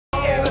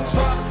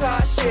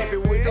Chevy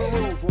with the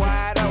roof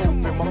wide open.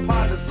 My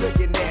partner's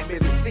looking at me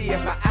to see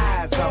if my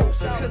eyes open.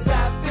 Cause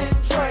I've been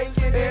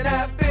drinking and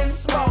I've been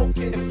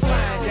smoking and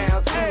flying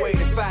down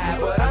 285,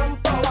 but I'm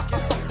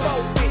focused.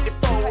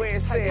 454 where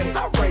it says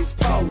I race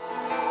pole.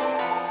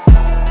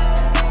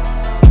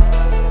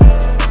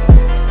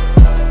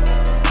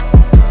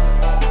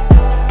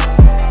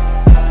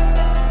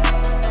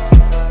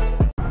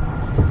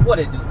 What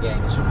it do,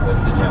 gang? It's your boy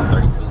CJ on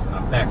 32s, and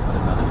I'm back with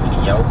another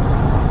video.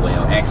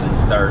 Well, actually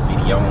the third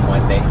video in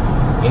one day.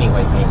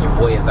 Anyway, gang, your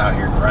boy is out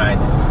here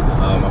grinding.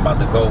 I'm about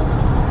to go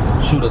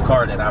shoot a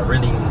car that I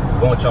really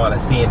want y'all to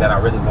see and that I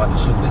really want to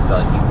shoot. It's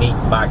a unique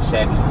box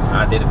Chevy.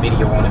 I did a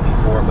video on it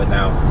before, but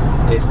now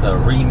it's the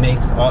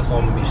remix. Also,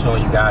 I'm gonna be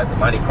showing you guys the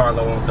Monte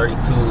Carlo on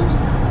 32s.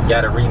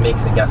 Got a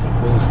remix and got some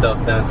cool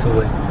stuff done to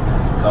it.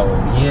 So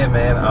yeah,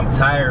 man, I'm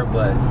tired,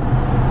 but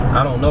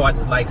I don't know, I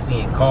just like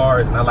seeing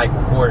cars, and I like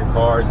recording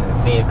cars and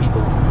seeing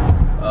people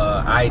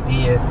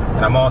ideas,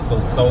 and I'm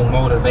also so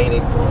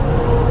motivated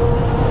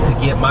to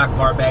get my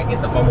car back,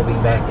 get the Bumblebee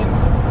back, and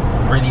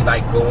really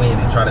like go in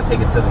and try to take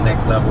it to the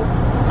next level.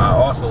 I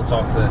also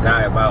talked to a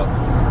guy about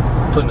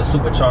putting a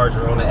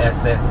supercharger on the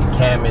SS and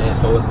camming it,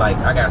 so it's like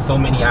I got so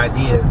many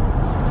ideas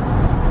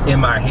in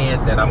my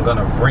head that I'm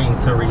gonna bring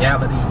to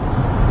reality.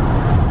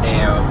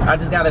 And I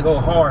just gotta go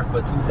hard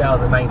for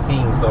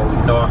 2019. So,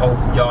 you know, I hope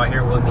y'all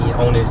here with me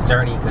on this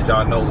journey, because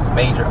y'all know it's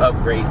major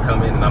upgrades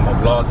coming, and I'm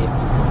gonna vlog it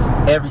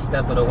every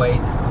step of the way.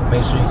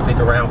 Make sure you stick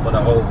around for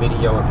the whole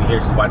video. If you're here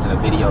just watching the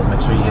videos, make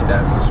sure you hit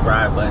that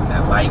subscribe button,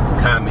 that like,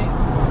 comment,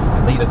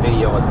 and leave the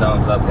video a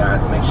thumbs up, guys.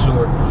 And make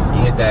sure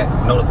you hit that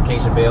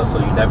notification bell so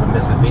you never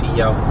miss a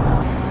video.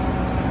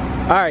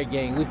 All right,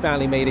 gang, we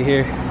finally made it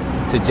here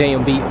to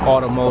J&B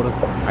Automotive.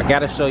 I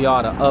gotta show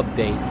y'all the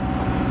update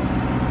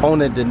on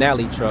the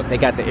Denali truck. They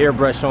got the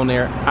airbrush on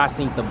there. I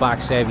synced the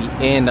box Chevy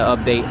and the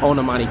update on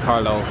the Monte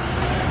Carlo.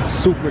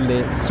 Super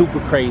lit, super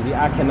crazy.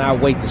 I cannot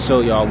wait to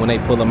show y'all when they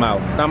pull them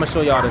out. I'm gonna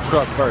show y'all the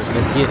truck first.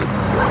 Let's get it.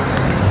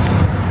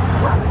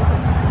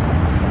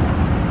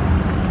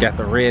 Got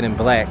the red and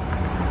black.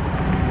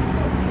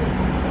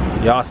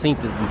 Y'all seen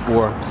this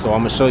before, so I'm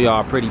gonna show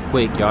y'all pretty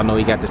quick. Y'all know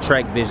he got the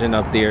track vision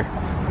up there.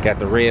 Got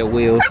the red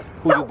wheels.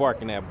 Who you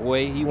barking at,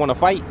 boy? You wanna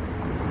fight?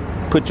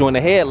 Put you in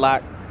the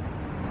headlock.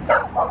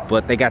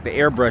 But they got the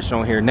airbrush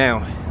on here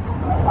now.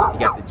 You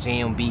got the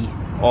J&B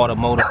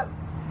Automotive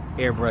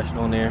airbrush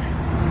on there.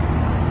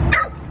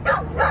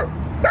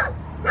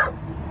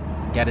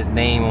 Got his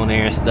name on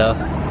there and stuff.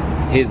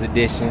 His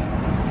edition.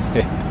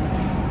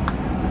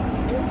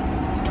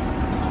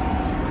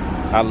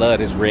 I love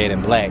this red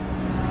and black.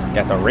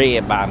 Got the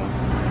red bottoms.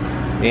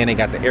 Then they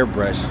got the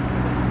airbrush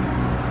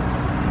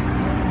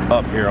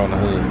up here on the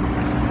hood.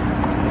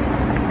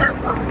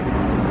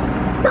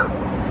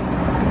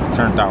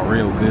 Turned out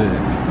real good.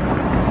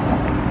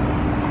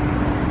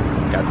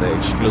 Got the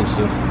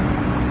exclusive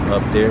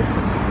up there.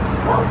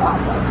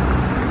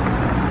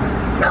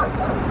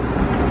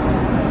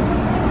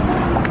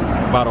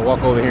 About to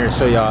walk over here and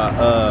show y'all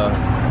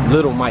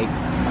Little Mike,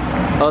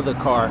 other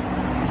car.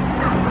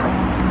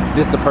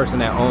 This is the person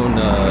that owned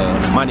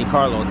Monte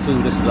Carlo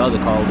too. This is the other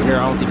car over here.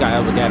 I don't think I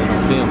ever got it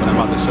on film, but I'm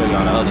about to show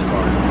y'all the other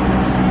car.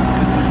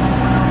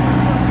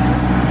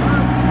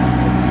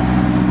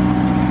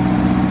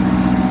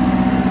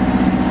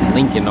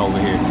 Lincoln over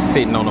here,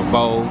 sitting on the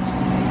Vogues.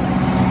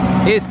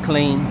 It's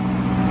clean.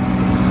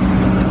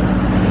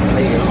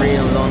 Lay the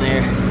rims on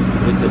there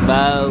with the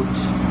Vogues.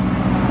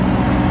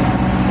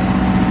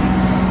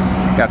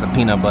 Got the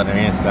peanut butter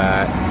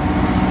inside.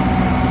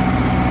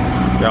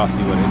 Y'all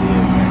see what it is,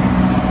 man.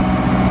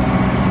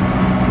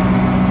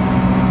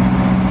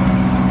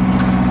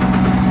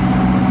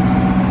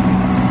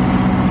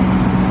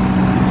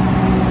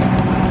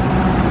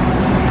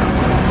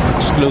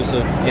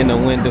 Exclusive in the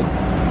window.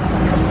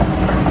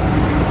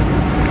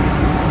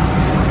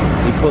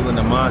 Pulling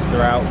the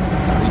monster out.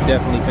 We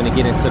definitely finna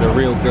get into the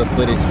real good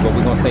footage, but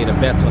we're gonna say the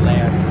best for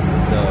last,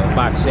 the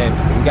box Chevy.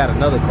 We got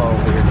another car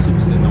over here too,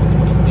 sitting on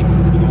 26,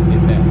 and we're gonna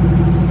get that.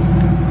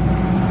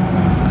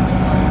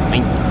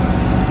 Link.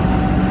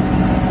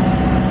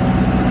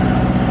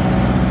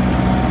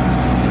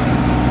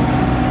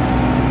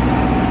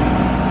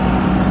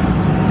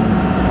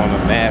 On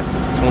a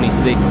massive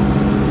 26,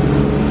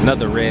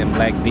 another red and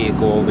black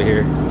vehicle over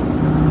here.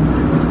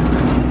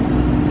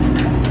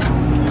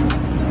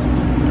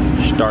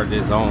 Started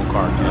his own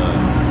car club.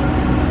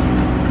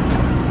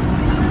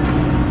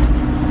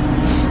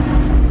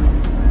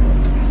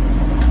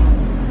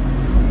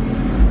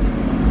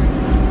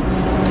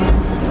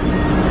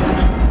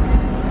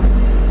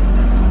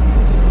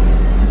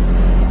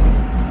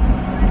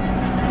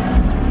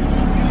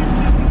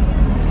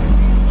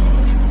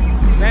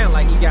 Sound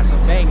like he got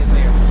some bangers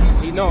there.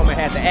 You know I'm gonna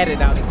have to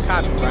edit out his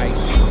copyright.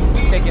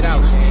 Check it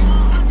out, man.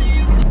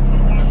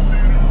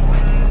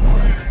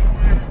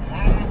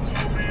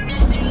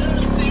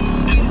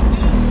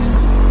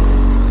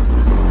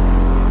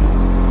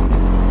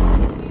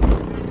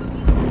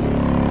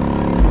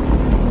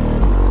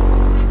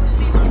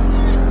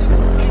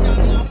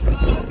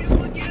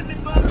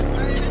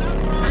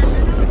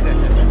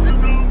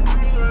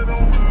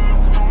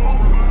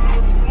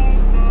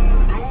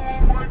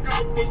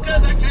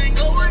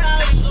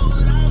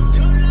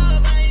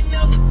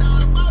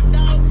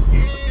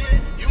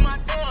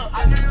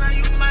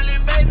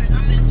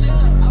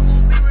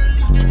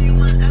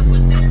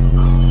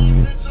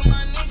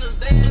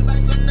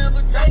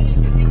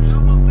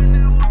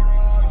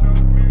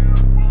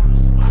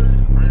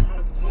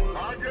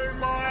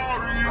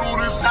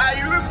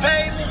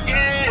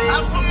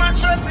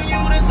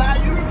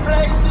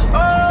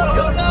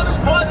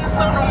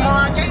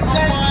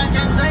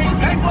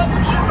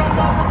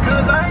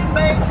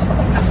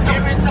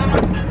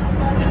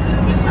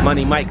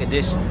 Money Mike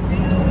edition.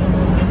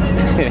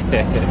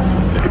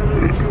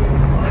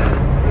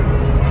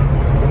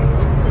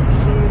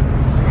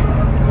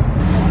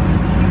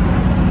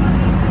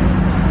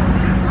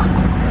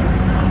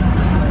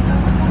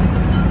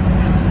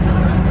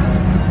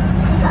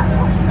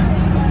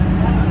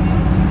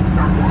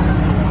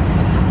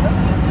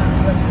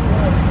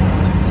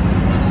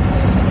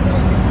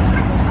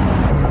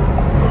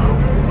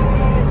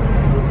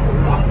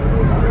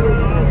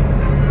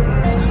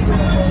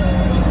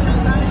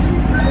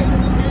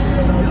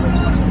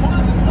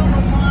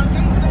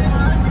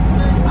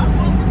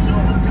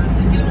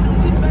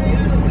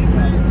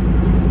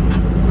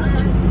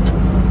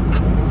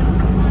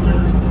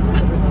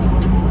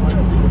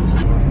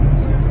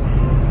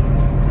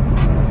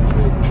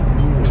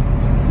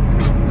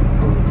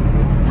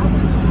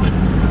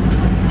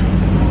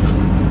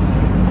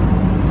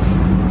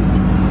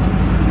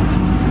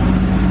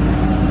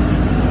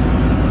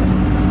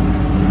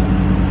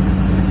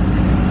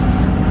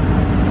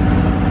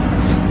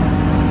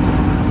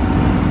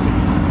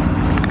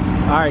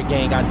 Alright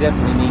gang, I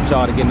definitely need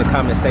y'all to get in the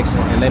comment section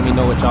and let me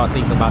know what y'all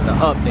think about the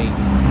update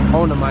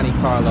on the Monte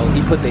Carlo.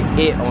 He put the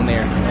 "it" on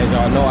there. As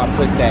y'all know, I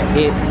put that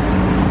 "it"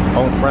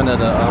 on front of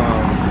the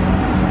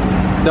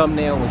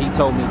thumbnail when he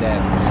told me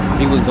that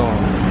he was gonna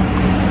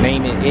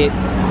name it "it,"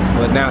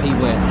 but now he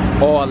went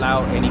all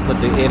out and he put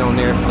the "it" on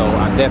there. So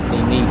I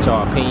definitely need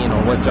y'all opinion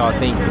on what y'all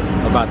think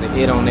about the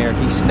 "it" on there.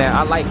 He snapped.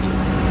 I like it.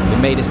 It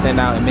made it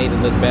stand out. It made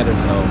it look better.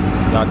 So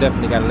y'all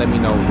definitely gotta let me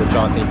know what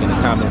y'all think in the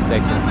comment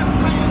section.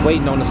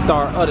 Waiting on the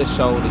star of the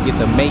show to get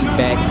the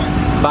Maybach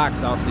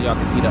box out so y'all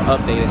can see the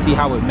update and see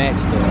how it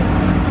matched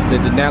the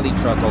Denali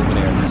truck over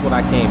there. That's what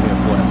I came here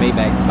for, the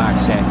Maybach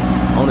box shack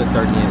on the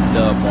 30-inch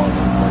dub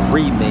ballers, the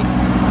remix.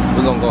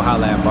 We're gonna go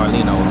holla at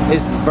Barlino.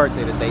 It's his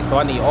birthday today, so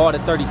I need all the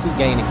 32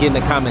 gang to get in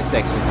the comment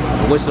section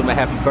and wish him a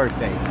happy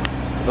birthday.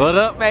 What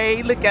up,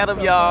 man? Look at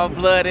him, y'all,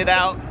 blooded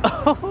out.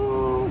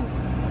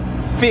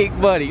 Big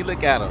buddy,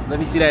 look at him. Let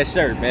me see that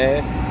shirt,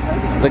 man.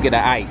 Look at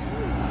the ice.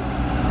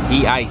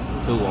 He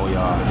icing too on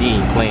y'all. He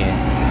ain't playing.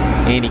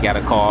 And he got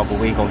a car, but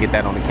we ain't gonna get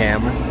that on the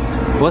camera.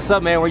 What's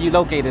up, man? Where you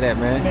located at,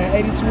 man? Man,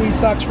 82 East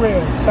Sock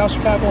Trail, South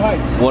Chicago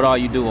Heights. What all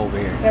you do over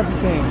here?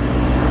 Everything.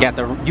 Got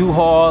the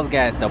U-Hauls,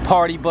 got the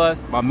party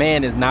bus. My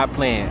man is not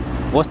playing.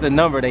 What's the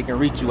number they can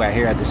reach you at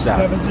here at the shop?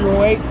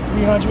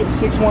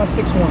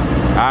 708-300-6161.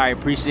 I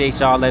appreciate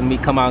y'all letting me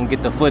come out and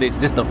get the footage.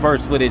 This is the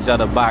first footage of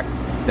the box,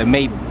 the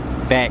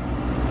Maybach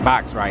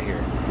box right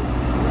here.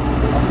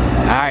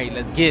 All right,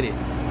 let's get it.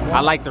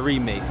 I like the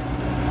remix.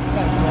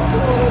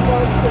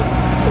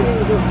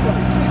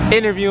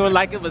 Interviewing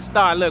like it was a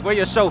star. Look, where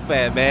your chauffeur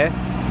at, man?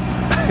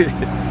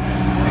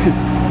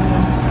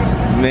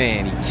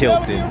 Man, he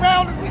killed it.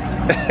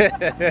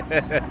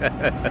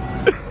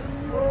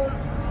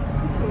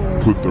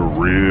 Put the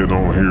red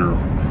on here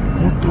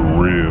with the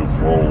red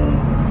fold.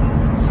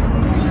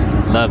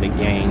 Love it,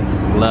 gang.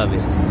 Love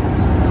it.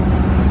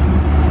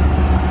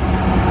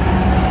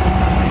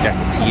 Got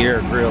the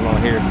Tierra grill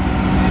on here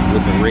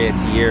with the red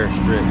Tierra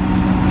strip,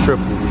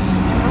 triple weed.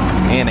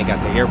 And they got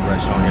the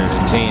airbrush on here,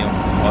 the Jam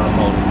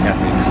Automotive. Got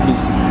the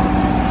exclusive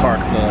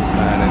car club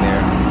sign in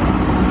there.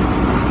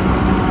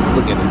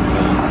 Look at this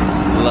thing.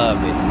 Love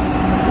it.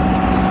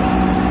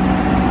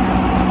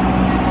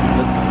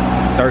 Look,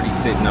 30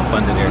 sitting up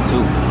under there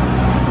too.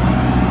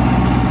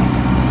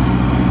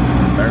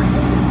 30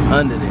 sitting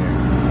under there.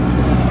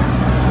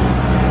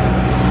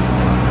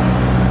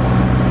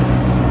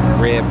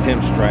 Red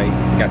pinstripe.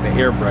 Got the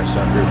airbrush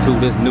up here too.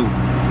 This new.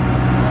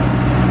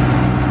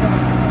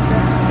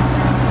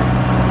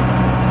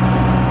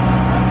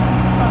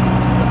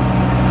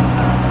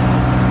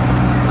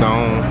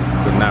 Gone,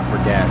 but not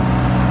forgot.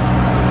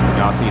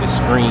 Y'all see the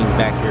screens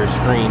back here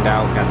screened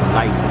out. Got the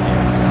lights in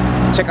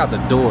there. Check out the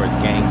doors,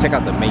 gang. Check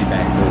out the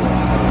Maybach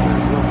doors.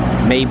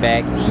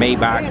 Maybach,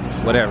 Maybach,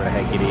 whatever the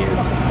heck it is.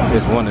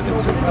 It's one of the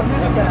two.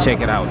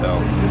 Check it out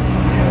though.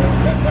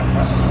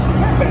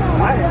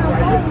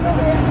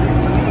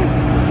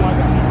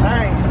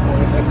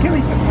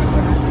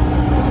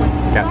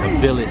 Got the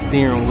billet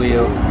steering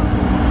wheel.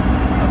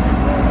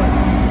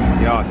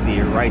 Y'all see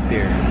it right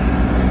there.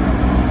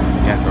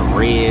 Got the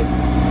red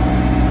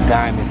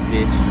diamond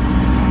stitch.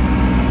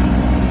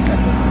 Got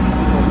the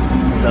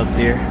TVs up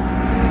there.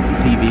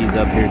 TVs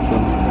up here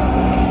too.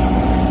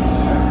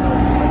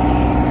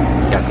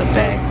 Got the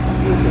back.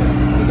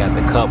 We got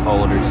the cup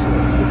holders.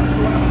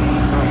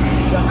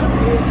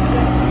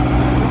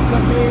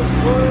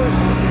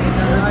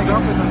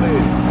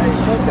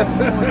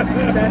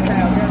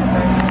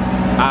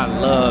 I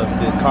love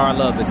this car. I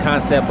love the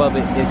concept of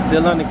it. It's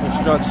still under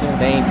construction.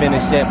 They ain't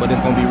finished yet, but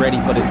it's gonna be ready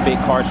for this big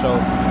car show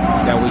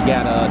that we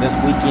got this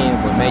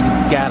weekend. But man, you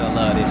gotta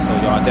love this. So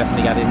y'all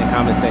definitely got it in the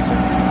comment section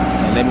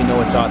and let me know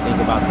what y'all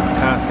think about this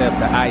concept,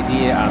 the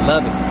idea. I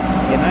love it.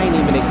 And I ain't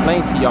even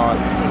explained to y'all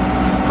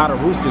how the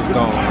roof is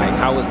going, like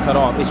how it's cut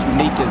off. It's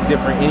unique, it's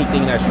different.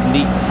 Anything that's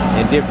unique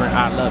and different,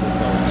 I love it.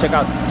 So just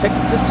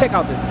check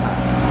out this top.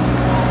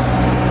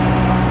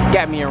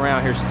 Got me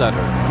around here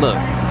stuttering. Look.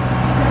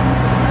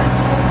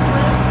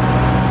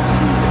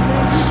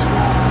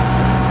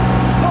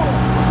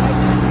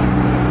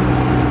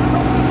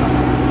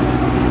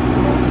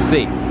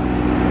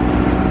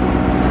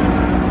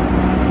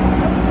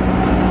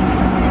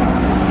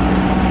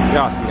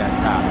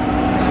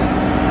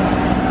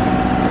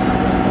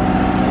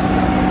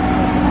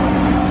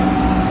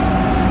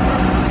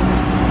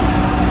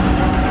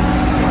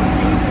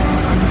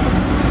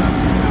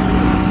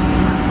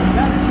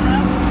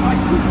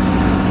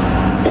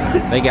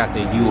 They got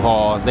the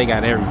U-Hauls, they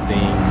got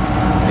everything.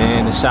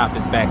 And the shop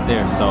is back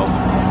there, so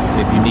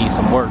if you need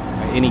some work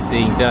or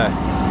anything done,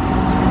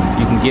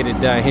 you can get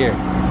it done here.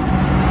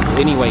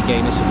 Anyway,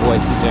 gang, it's your boy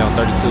CJ on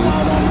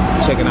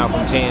 32. Checking out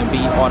from J&B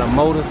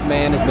Automotive,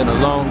 man. It's been a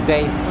long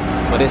day,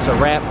 but it's a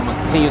wrap. I'm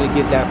gonna continue to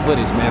get that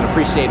footage, man.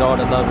 Appreciate all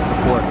the love and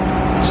support.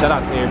 Shout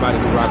out to everybody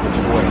who rock with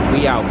your boy.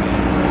 We out,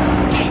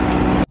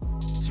 man.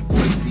 It's your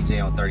boy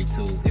CJ on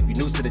 32s. If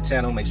you're new to the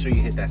channel, make sure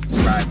you hit that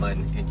subscribe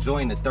button and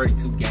join the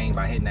 32 gang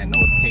by hitting that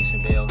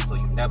notification bell so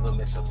you never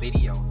miss a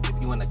video.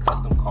 If you into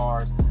custom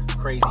cars,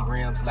 crazy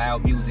rims,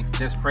 loud music,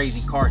 just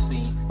crazy car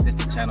scene, this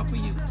is the channel for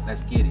you.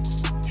 Let's get it.